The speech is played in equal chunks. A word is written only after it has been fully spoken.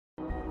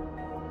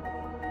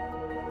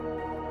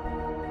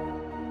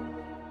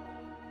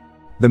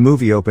The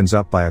movie opens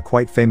up by a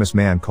quite famous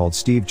man called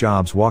Steve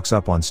Jobs walks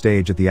up on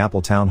stage at the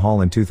Apple Town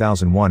Hall in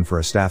 2001 for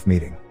a staff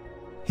meeting.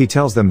 He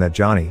tells them that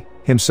Johnny,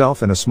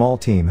 himself and a small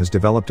team has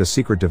developed a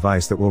secret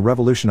device that will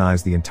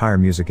revolutionize the entire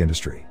music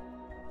industry.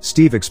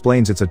 Steve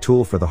explains it's a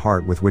tool for the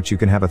heart with which you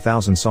can have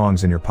 1,000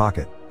 songs in your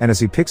pocket, and as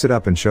he picks it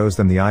up and shows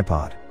them the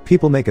iPod,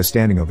 people make a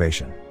standing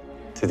ovation.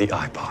 To the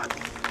iPod.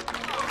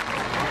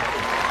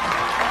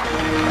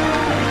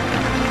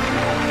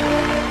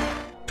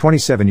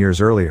 27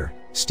 years earlier,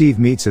 Steve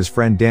meets his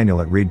friend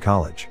Daniel at Reed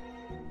College.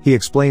 He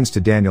explains to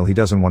Daniel he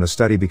doesn't want to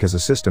study because a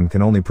system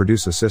can only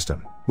produce a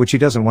system, which he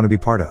doesn't want to be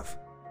part of.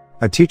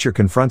 A teacher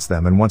confronts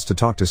them and wants to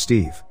talk to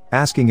Steve,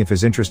 asking if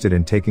he's interested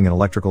in taking an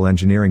electrical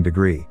engineering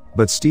degree,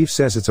 but Steve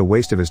says it's a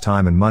waste of his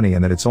time and money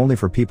and that it's only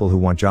for people who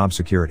want job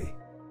security.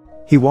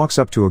 He walks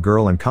up to a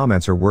girl and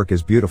comments her work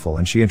is beautiful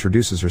and she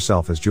introduces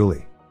herself as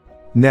Julie.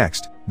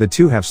 Next, the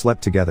two have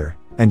slept together,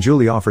 and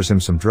Julie offers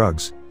him some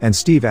drugs, and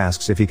Steve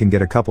asks if he can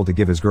get a couple to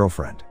give his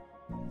girlfriend.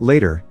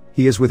 Later,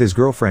 he is with his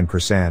girlfriend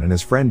Chrisanne and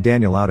his friend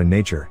Daniel out in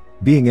nature,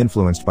 being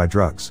influenced by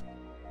drugs.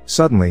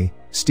 Suddenly,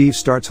 Steve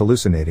starts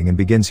hallucinating and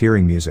begins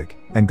hearing music,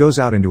 and goes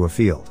out into a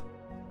field.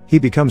 He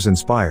becomes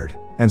inspired,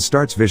 and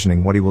starts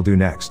visioning what he will do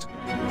next.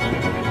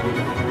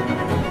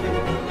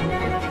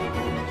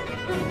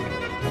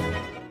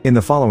 In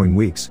the following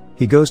weeks,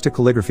 he goes to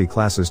calligraphy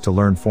classes to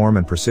learn form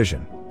and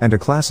precision, and to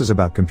classes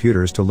about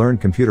computers to learn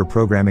computer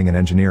programming and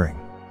engineering.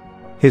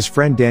 His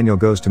friend Daniel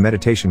goes to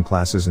meditation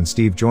classes and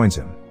Steve joins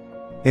him.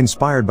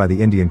 Inspired by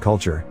the Indian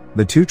culture,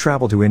 the two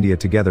travel to India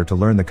together to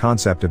learn the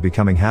concept of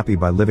becoming happy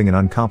by living an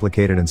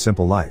uncomplicated and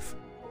simple life.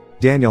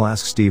 Daniel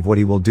asks Steve what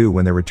he will do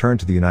when they return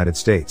to the United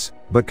States,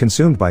 but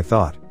consumed by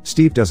thought,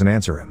 Steve doesn't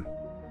answer him.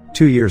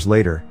 2 years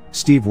later,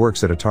 Steve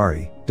works at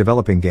Atari,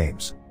 developing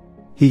games.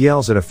 He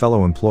yells at a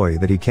fellow employee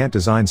that he can't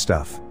design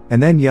stuff,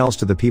 and then yells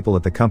to the people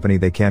at the company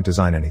they can't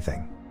design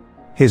anything.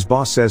 His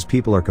boss says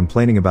people are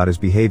complaining about his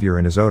behavior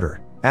and his odor,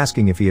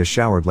 asking if he has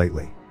showered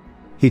lately.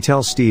 He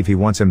tells Steve he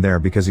wants him there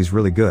because he's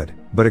really good,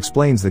 but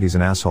explains that he's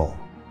an asshole.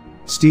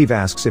 Steve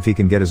asks if he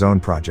can get his own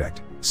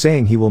project,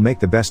 saying he will make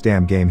the best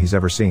damn game he's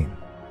ever seen.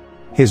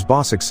 His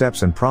boss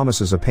accepts and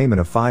promises a payment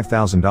of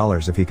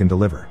 $5,000 if he can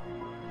deliver.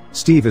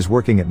 Steve is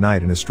working at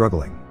night and is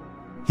struggling.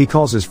 He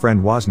calls his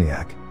friend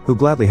Wozniak, who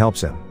gladly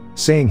helps him,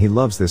 saying he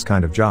loves this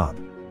kind of job.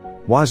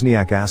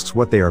 Wozniak asks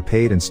what they are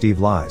paid and Steve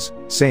lies,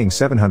 saying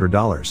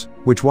 $700,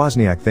 which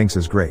Wozniak thinks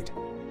is great.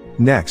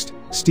 Next,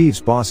 Steve's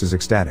boss is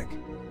ecstatic.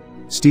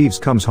 Steve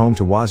comes home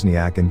to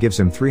Wozniak and gives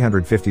him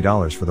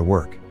 $350 for the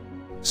work.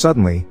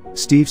 Suddenly,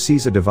 Steve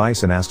sees a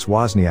device and asks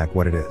Wozniak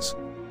what it is.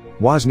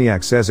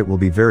 Wozniak says it will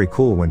be very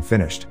cool when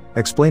finished,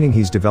 explaining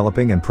he's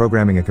developing and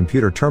programming a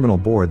computer terminal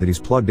board that he's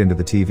plugged into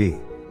the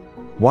TV.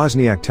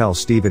 Wozniak tells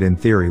Steve it in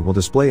theory will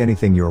display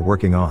anything you are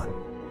working on.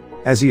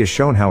 As he is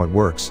shown how it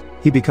works,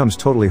 he becomes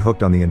totally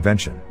hooked on the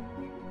invention.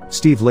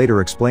 Steve later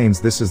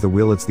explains this is the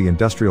wheel, it's the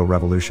Industrial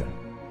Revolution.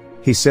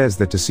 He says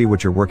that to see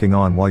what you're working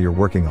on while you're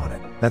working on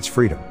it, that's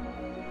freedom.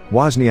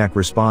 Wozniak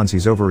responds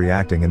he's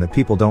overreacting and that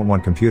people don't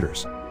want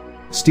computers.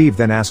 Steve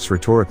then asks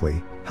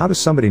rhetorically, how does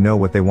somebody know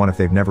what they want if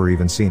they've never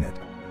even seen it?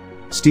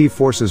 Steve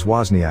forces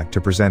Wozniak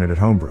to present it at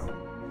Homebrew.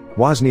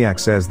 Wozniak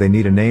says they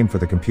need a name for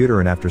the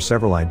computer and after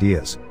several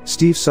ideas,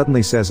 Steve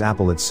suddenly says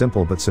Apple. It's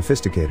simple but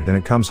sophisticated and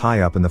it comes high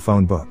up in the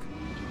phone book.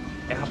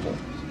 Apple.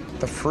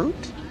 The fruit?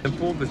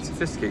 Simple but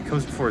sophisticated.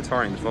 Comes before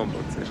Atari in the phone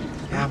book too.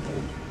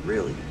 Apple.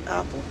 Really?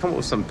 Apple? Come up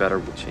with some better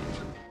would change.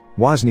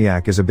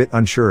 Wozniak is a bit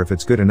unsure if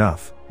it's good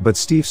enough, but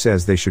Steve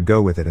says they should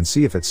go with it and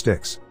see if it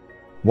sticks.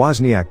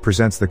 Wozniak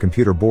presents the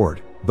computer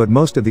board, but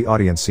most of the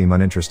audience seem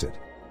uninterested.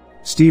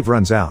 Steve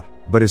runs out,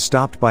 but is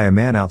stopped by a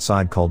man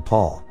outside called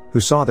Paul,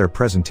 who saw their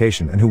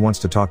presentation and who wants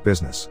to talk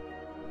business.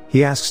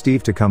 He asks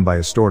Steve to come by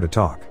his store to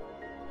talk.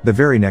 The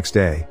very next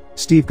day,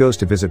 Steve goes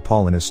to visit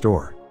Paul in his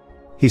store.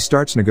 He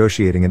starts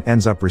negotiating and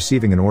ends up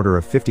receiving an order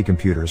of 50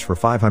 computers for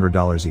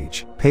 $500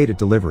 each, paid at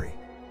delivery.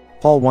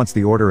 Paul wants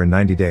the order in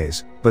 90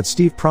 days, but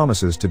Steve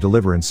promises to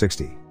deliver in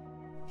 60.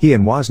 He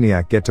and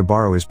Wozniak get to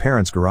borrow his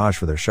parents' garage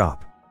for their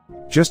shop.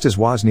 Just as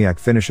Wozniak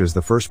finishes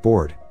the first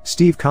board,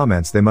 Steve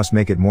comments they must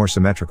make it more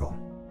symmetrical.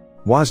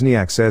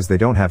 Wozniak says they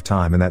don't have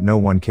time and that no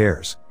one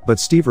cares,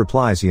 but Steve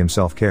replies he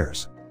himself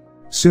cares.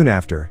 Soon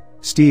after,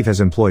 Steve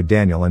has employed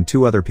Daniel and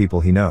 2 other people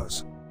he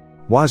knows.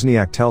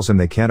 Wozniak tells him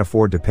they can't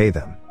afford to pay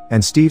them,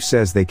 and Steve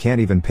says they can't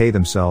even pay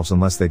themselves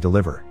unless they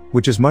deliver,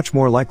 which is much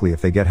more likely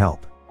if they get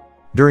help.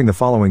 During the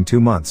following 2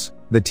 months,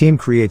 the team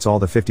creates all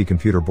the 50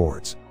 computer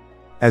boards.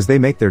 As they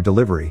make their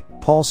delivery,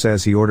 Paul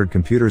says he ordered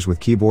computers with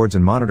keyboards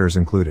and monitors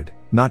included,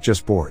 not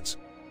just boards.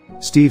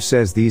 Steve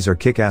says these are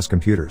kick-ass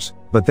computers,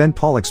 but then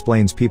Paul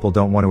explains people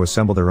don't want to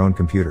assemble their own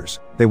computers,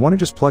 they want to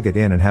just plug it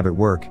in and have it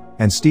work,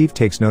 and Steve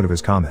takes note of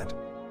his comment.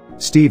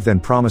 Steve then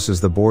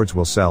promises the boards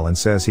will sell and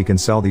says he can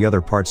sell the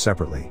other parts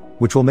separately,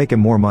 which will make him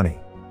more money.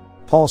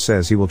 Paul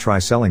says he will try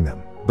selling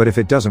them, but if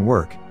it doesn't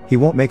work, he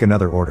won't make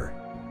another order.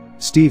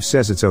 Steve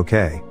says it's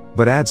okay,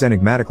 but adds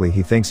enigmatically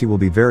he thinks he will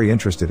be very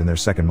interested in their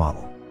second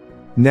model.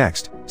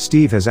 Next,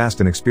 Steve has asked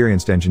an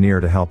experienced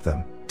engineer to help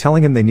them,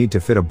 telling him they need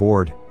to fit a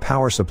board,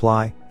 power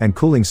supply, and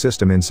cooling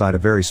system inside a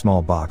very small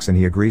box, and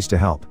he agrees to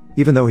help,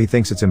 even though he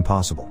thinks it's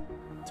impossible.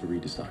 To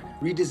redesign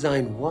it.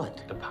 Redesign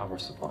what? The power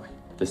supply.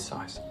 This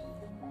size.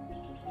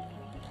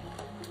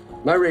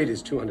 My rate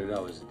is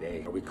 $200 a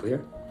day. Are we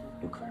clear?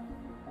 We're clear.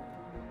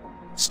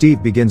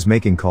 Steve begins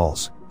making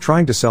calls,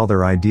 trying to sell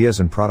their ideas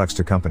and products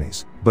to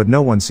companies, but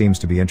no one seems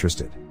to be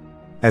interested.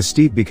 As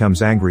Steve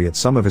becomes angry at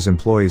some of his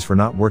employees for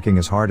not working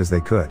as hard as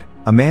they could,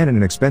 a man in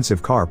an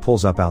expensive car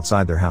pulls up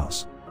outside their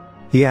house.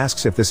 He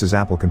asks if this is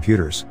Apple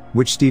Computers,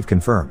 which Steve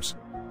confirms.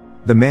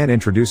 The man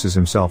introduces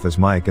himself as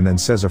Mike and then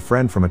says a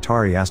friend from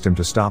Atari asked him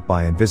to stop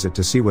by and visit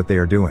to see what they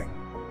are doing.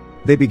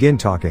 They begin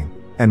talking,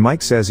 and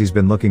Mike says he's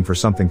been looking for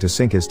something to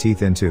sink his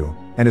teeth into,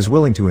 and is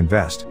willing to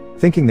invest,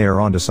 thinking they are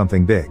onto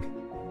something big.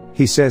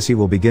 He says he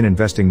will begin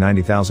investing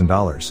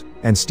 $90,000,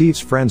 and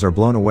Steve's friends are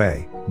blown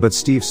away, but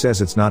Steve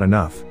says it's not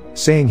enough,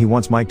 saying he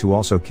wants Mike to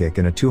also kick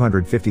in a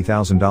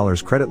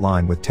 $250,000 credit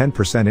line with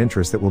 10%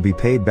 interest that will be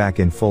paid back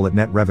in full at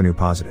net revenue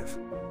positive.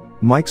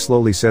 Mike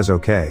slowly says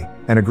okay,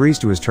 and agrees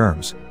to his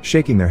terms,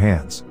 shaking their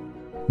hands.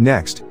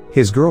 Next,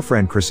 his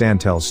girlfriend Chrisanne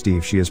tells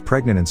Steve she is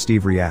pregnant, and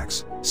Steve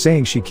reacts,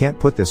 saying she can't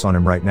put this on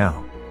him right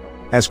now.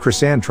 As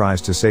Chrisanne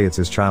tries to say it's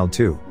his child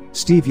too,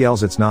 Steve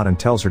yells it's not and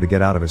tells her to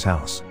get out of his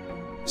house.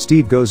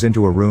 Steve goes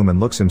into a room and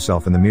looks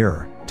himself in the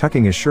mirror,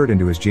 tucking his shirt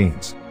into his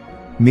jeans.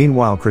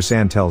 Meanwhile,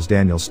 Chrisanne tells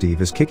Daniel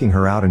Steve is kicking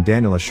her out, and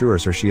Daniel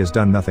assures her she has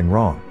done nothing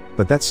wrong,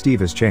 but that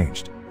Steve has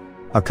changed.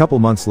 A couple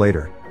months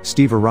later,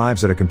 Steve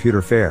arrives at a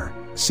computer fair,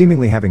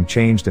 seemingly having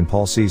changed, and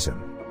Paul sees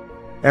him.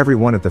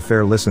 Everyone at the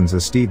fair listens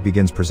as Steve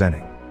begins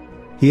presenting.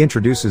 He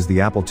introduces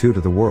the Apple II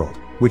to the world,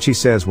 which he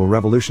says will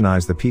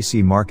revolutionize the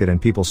PC market,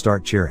 and people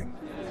start cheering.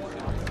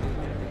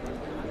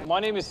 My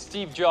name is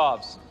Steve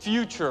Jobs,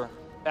 future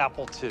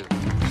Apple II.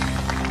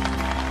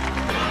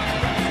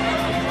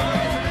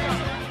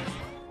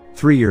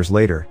 3 years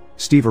later,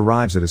 Steve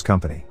arrives at his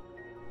company.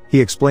 He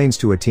explains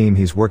to a team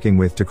he's working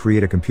with to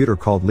create a computer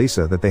called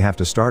Lisa that they have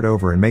to start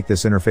over and make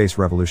this interface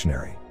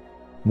revolutionary.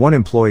 One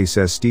employee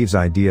says Steve's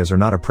ideas are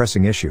not a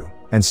pressing issue,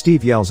 and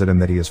Steve yells at him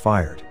that he is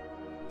fired.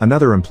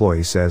 Another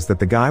employee says that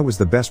the guy was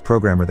the best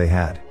programmer they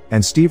had,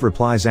 and Steve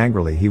replies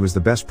angrily he was the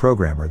best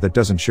programmer that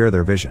doesn't share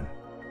their vision.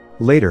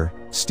 Later,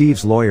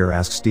 Steve's lawyer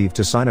asks Steve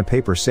to sign a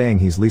paper saying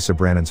he's Lisa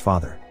Brannon's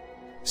father.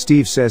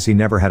 Steve says he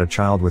never had a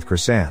child with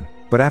Chrisanne,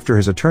 but after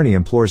his attorney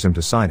implores him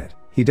to sign it,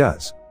 he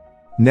does.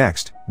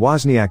 Next,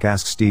 Wozniak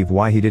asks Steve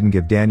why he didn't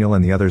give Daniel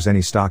and the others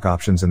any stock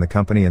options in the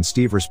company, and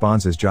Steve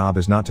responds his job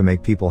is not to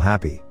make people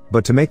happy,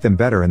 but to make them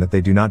better, and that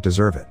they do not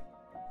deserve it.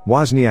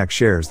 Wozniak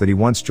shares that he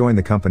once joined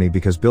the company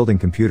because building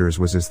computers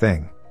was his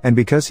thing, and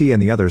because he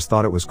and the others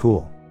thought it was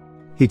cool.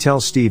 He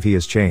tells Steve he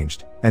has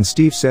changed, and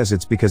Steve says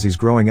it's because he's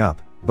growing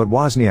up, but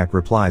Wozniak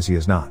replies he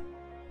is not.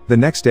 The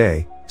next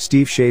day,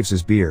 Steve shaves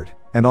his beard,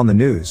 and on the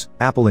news,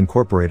 Apple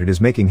Incorporated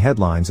is making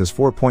headlines as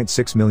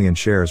 4.6 million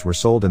shares were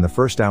sold in the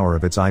first hour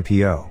of its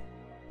IPO.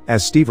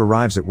 As Steve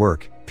arrives at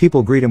work,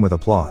 people greet him with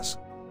applause.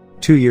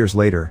 2 years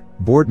later,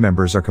 board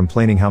members are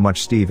complaining how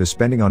much Steve is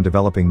spending on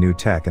developing new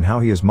tech and how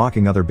he is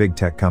mocking other big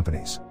tech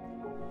companies.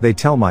 They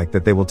tell Mike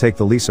that they will take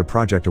the Lisa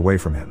project away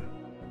from him.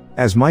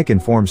 As Mike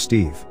informs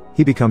Steve,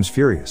 he becomes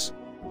furious.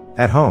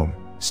 At home,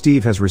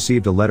 Steve has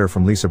received a letter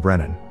from Lisa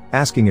Brannon,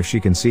 asking if she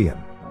can see him.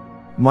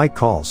 Mike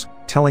calls,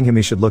 telling him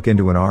he should look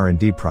into an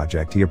R&D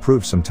project he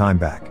approved some time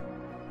back.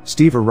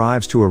 Steve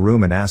arrives to a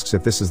room and asks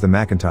if this is the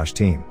Macintosh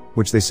team,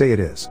 which they say it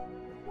is.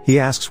 He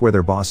asks where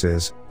their boss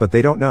is, but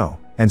they don't know,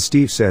 and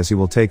Steve says he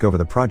will take over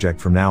the project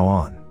from now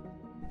on.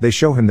 They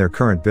show him their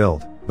current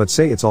build, but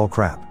say it's all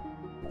crap.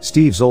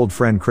 Steve's old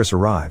friend Chris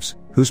arrives,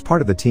 who's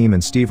part of the team,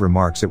 and Steve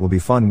remarks it will be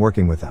fun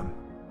working with them.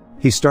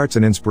 He starts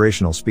an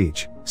inspirational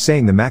speech,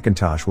 saying the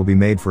Macintosh will be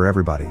made for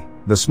everybody,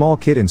 the small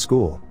kid in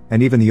school,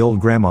 and even the old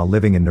grandma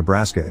living in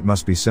Nebraska. It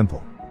must be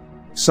simple.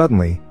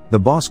 Suddenly, the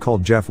boss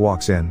called Jeff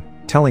walks in,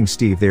 telling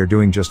Steve they are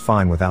doing just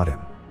fine without him.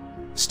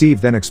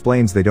 Steve then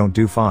explains they don't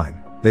do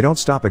fine, they don't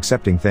stop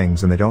accepting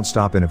things, and they don't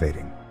stop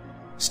innovating.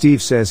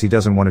 Steve says he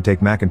doesn't want to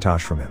take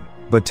Macintosh from him,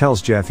 but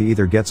tells Jeff he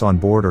either gets on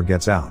board or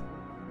gets out.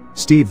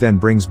 Steve then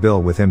brings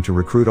Bill with him to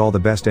recruit all the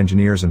best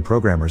engineers and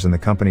programmers in the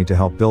company to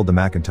help build the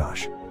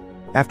Macintosh.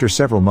 After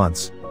several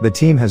months, the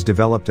team has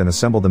developed and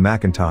assembled the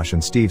Macintosh,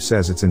 and Steve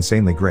says it's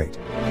insanely great.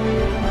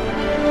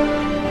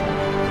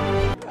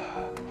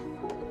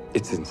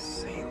 It's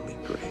insanely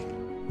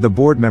great. The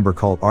board member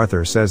called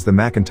Arthur says the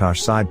Macintosh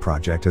side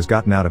project has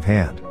gotten out of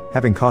hand,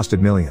 having costed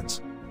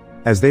millions.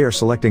 As they are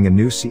selecting a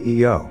new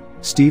CEO,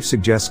 Steve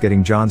suggests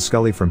getting John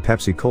Scully from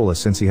Pepsi-Cola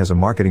since he has a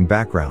marketing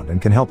background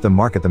and can help them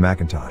market the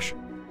Macintosh.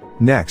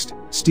 Next,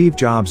 Steve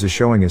Jobs is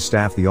showing his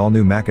staff the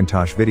all-new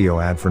Macintosh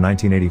video ad for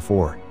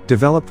 1984,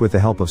 developed with the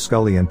help of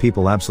Scully, and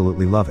people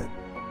absolutely love it.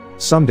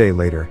 Some day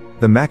later,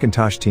 the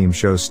Macintosh team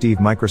shows Steve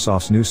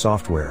Microsoft's new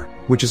software,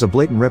 which is a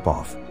blatant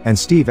ripoff, and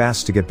Steve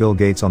asks to get Bill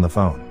Gates on the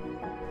phone.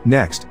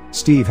 Next,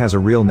 Steve has a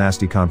real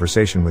nasty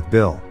conversation with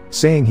Bill,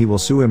 saying he will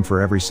sue him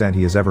for every cent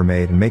he has ever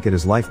made and make it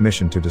his life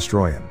mission to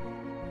destroy him.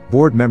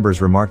 Board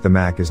members remark the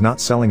Mac is not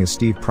selling as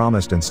Steve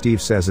promised, and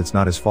Steve says it's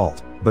not his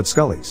fault, but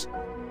Scully's.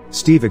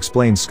 Steve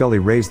explains Scully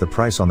raised the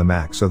price on the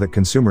Mac so that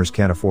consumers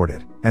can't afford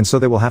it, and so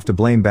they will have to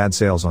blame bad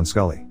sales on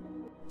Scully.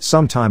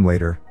 Some time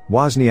later,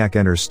 Wozniak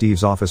enters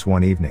Steve's office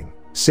one evening,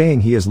 saying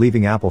he is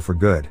leaving Apple for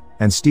good,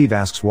 and Steve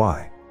asks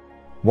why.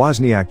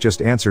 Wozniak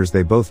just answers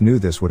they both knew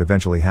this would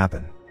eventually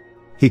happen.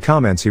 He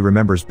comments he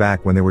remembers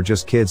back when they were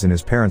just kids in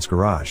his parents'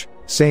 garage,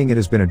 saying it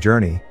has been a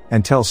journey,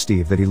 and tells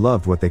Steve that he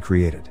loved what they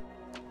created.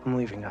 I'm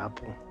leaving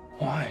Apple.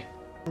 Why?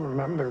 I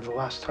remember the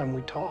last time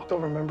we talked. I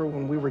remember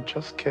when we were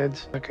just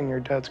kids, back in your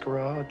dad's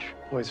garage.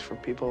 Always for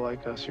people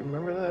like us. You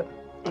remember that?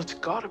 It's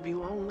gotta be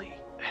lonely.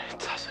 And it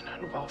doesn't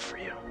end well for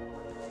you.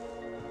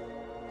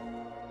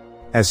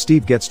 As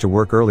Steve gets to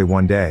work early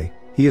one day,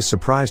 he is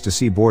surprised to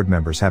see board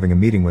members having a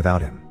meeting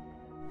without him.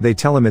 They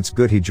tell him it's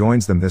good he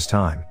joins them this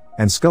time,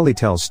 and Scully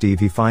tells Steve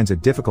he finds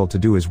it difficult to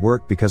do his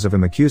work because of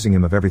him accusing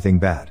him of everything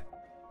bad.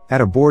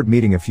 At a board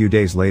meeting a few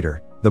days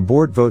later, the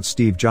board votes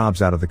Steve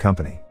Jobs out of the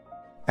company.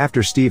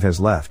 After Steve has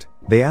left,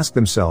 they ask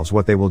themselves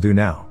what they will do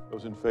now.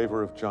 Those in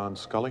favor of John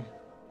Scully?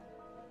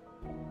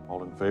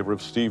 All in favor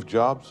of Steve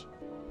Jobs?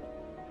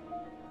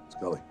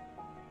 Scully.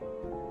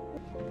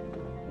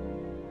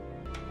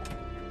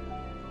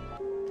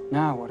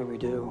 Now, what do we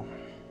do?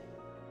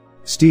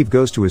 Steve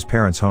goes to his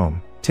parents'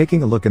 home,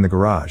 taking a look in the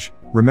garage,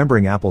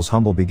 remembering Apple's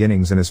humble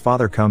beginnings, and his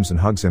father comes and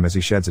hugs him as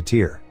he sheds a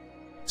tear.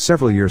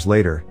 Several years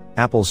later,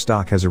 Apple's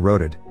stock has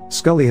eroded,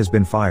 Scully has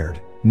been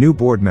fired, new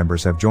board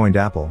members have joined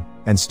Apple,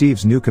 and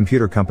Steve's new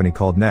computer company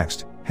called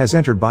Next has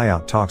entered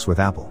buyout talks with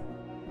Apple.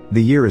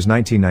 The year is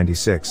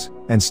 1996,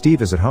 and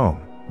Steve is at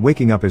home,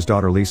 waking up his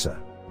daughter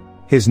Lisa.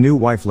 His new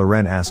wife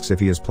Loren asks if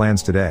he has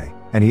plans today,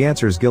 and he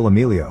answers Gil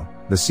Amelio,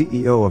 the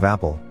CEO of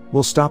Apple,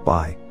 will stop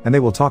by, and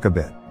they will talk a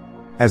bit.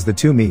 As the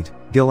two meet,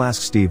 Gil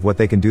asks Steve what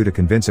they can do to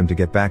convince him to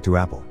get back to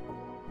Apple.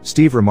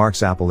 Steve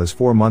remarks Apple is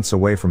 4 months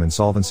away from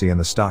insolvency and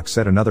the stock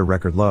set another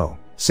record low,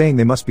 saying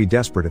they must be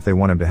desperate if they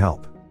want him to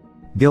help.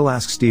 Gil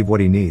asks Steve what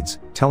he needs,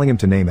 telling him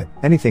to name it,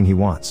 anything he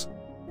wants.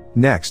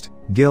 Next,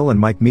 Gil and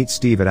Mike meet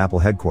Steve at Apple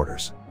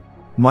headquarters.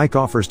 Mike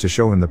offers to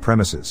show him the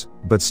premises,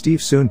 but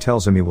Steve soon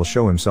tells him he will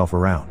show himself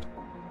around.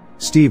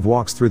 Steve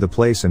walks through the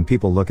place and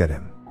people look at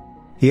him.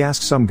 He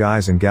asks some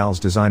guys and gals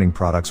designing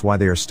products why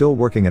they are still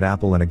working at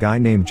Apple, and a guy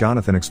named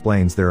Jonathan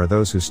explains there are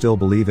those who still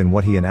believe in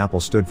what he and Apple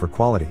stood for: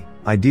 quality,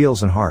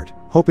 ideals and heart,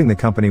 hoping the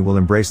company will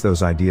embrace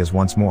those ideas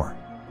once more.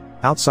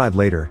 Outside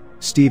later,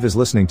 Steve is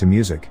listening to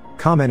music,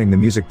 commenting the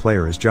music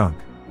player is junk.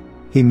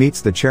 He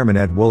meets the chairman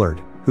Ed Woolard,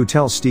 who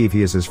tells Steve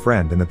he is his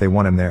friend and that they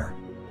want him there.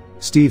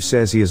 Steve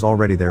says he is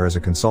already there as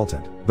a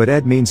consultant, but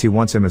Ed means he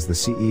wants him as the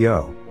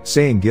CEO,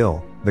 saying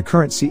Gil, the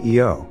current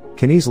CEO,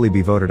 can easily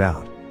be voted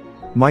out.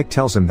 Mike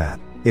tells him that,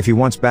 if he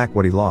wants back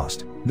what he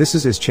lost, this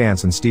is his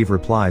chance, and Steve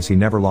replies he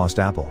never lost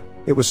Apple,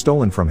 it was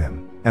stolen from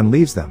him, and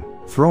leaves them,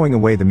 throwing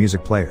away the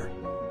music player.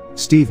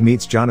 Steve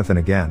meets Jonathan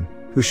again,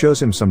 who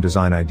shows him some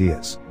design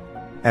ideas.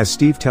 As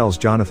Steve tells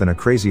Jonathan a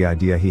crazy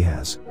idea he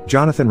has,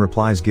 Jonathan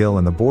replies Gil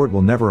and the board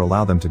will never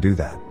allow them to do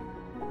that.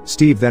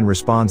 Steve then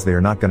responds they are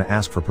not going to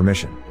ask for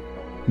permission.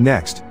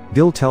 Next,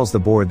 Gil tells the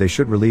board they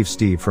should relieve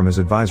Steve from his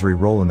advisory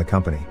role in the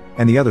company,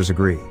 and the others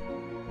agree.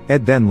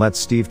 Ed then lets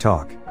Steve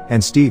talk,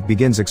 and Steve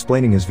begins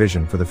explaining his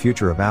vision for the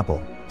future of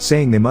Apple,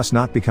 saying they must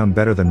not become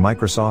better than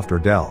Microsoft or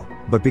Dell,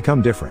 but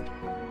become different.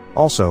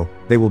 Also,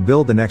 they will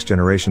build the next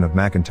generation of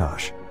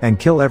Macintosh, and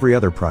kill every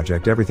other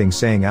project, everything,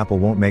 saying Apple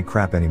won't make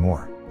crap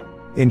anymore.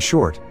 In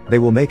short, they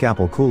will make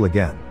Apple cool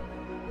again.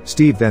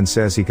 Steve then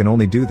says he can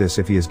only do this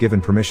if he is given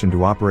permission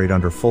to operate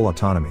under full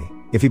autonomy,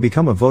 if he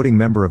become a voting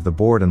member of the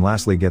board, and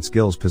lastly gets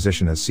Gil's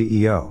position as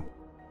CEO.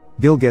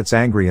 Gil gets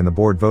angry and the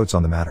board votes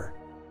on the matter.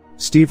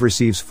 Steve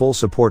receives full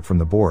support from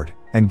the board,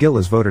 and Gil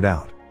is voted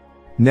out.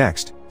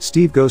 Next,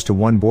 Steve goes to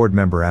one board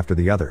member after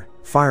the other,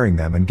 firing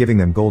them and giving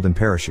them golden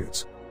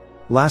parachutes.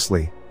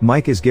 Lastly,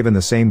 Mike is given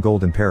the same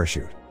golden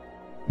parachute.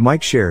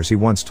 Mike shares he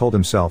once told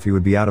himself he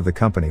would be out of the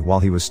company while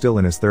he was still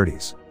in his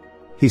 30s.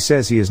 He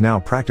says he is now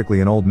practically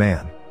an old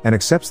man, and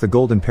accepts the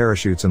golden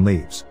parachutes and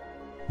leaves.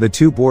 The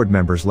two board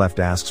members left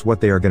asks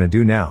what they are going to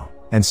do now,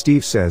 and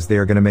Steve says they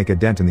are going to make a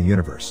dent in the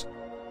universe.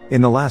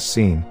 In the last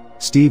scene,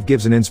 Steve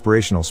gives an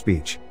inspirational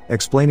speech,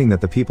 explaining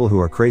that the people who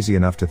are crazy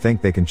enough to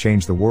think they can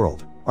change the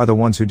world, are the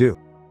ones who do.